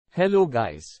Hello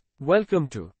guys. Welcome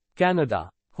to Canada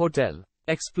Hotel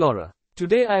Explorer.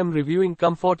 Today I am reviewing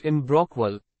Comfort Inn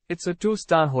Brockville. It's a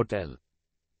 2-star hotel.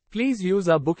 Please use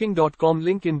our booking.com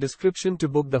link in description to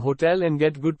book the hotel and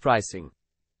get good pricing.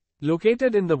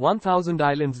 Located in the 1000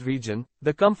 Islands region,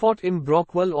 the Comfort Inn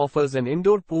Brockville offers an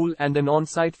indoor pool and an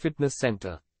on-site fitness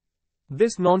center.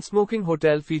 This non-smoking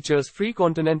hotel features free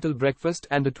continental breakfast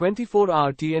and a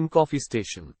 24-hour tea and coffee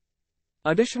station.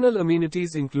 Additional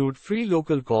amenities include free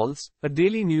local calls, a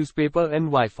daily newspaper and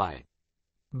Wi-Fi.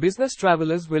 Business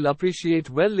travelers will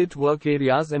appreciate well-lit work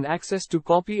areas and access to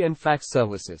copy and fax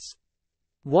services.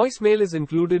 Voicemail is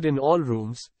included in all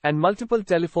rooms, and multiple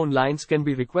telephone lines can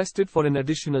be requested for an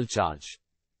additional charge.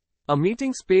 A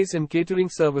meeting space and catering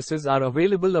services are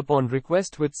available upon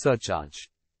request with surcharge.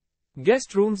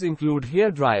 Guest rooms include hair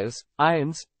dryers,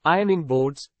 irons, ironing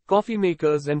boards, coffee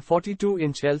makers and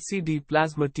 42-inch LCD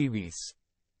plasma TVs.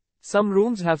 Some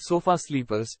rooms have sofa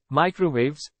sleepers,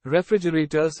 microwaves,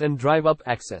 refrigerators and drive-up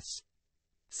access.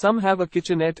 Some have a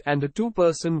kitchenette and a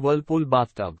 2-person whirlpool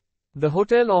bathtub. The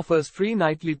hotel offers free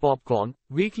nightly popcorn,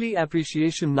 weekly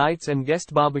appreciation nights and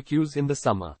guest barbecues in the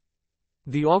summer.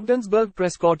 The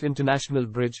Ogdensburg-Prescott International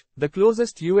Bridge, the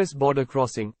closest U.S. border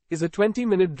crossing, is a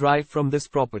 20-minute drive from this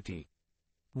property.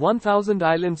 1000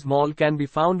 Islands Mall can be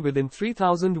found within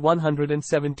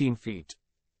 3,117 feet.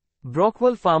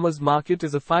 Brockville Farmers Market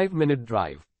is a 5-minute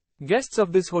drive. Guests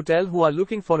of this hotel who are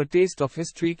looking for a taste of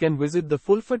history can visit the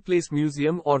Fulford Place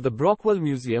Museum or the Brockville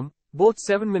Museum, both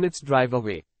 7 minutes drive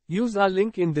away. Use our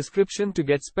link in description to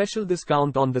get special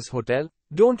discount on this hotel.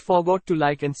 Don't forget to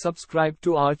like and subscribe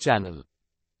to our channel.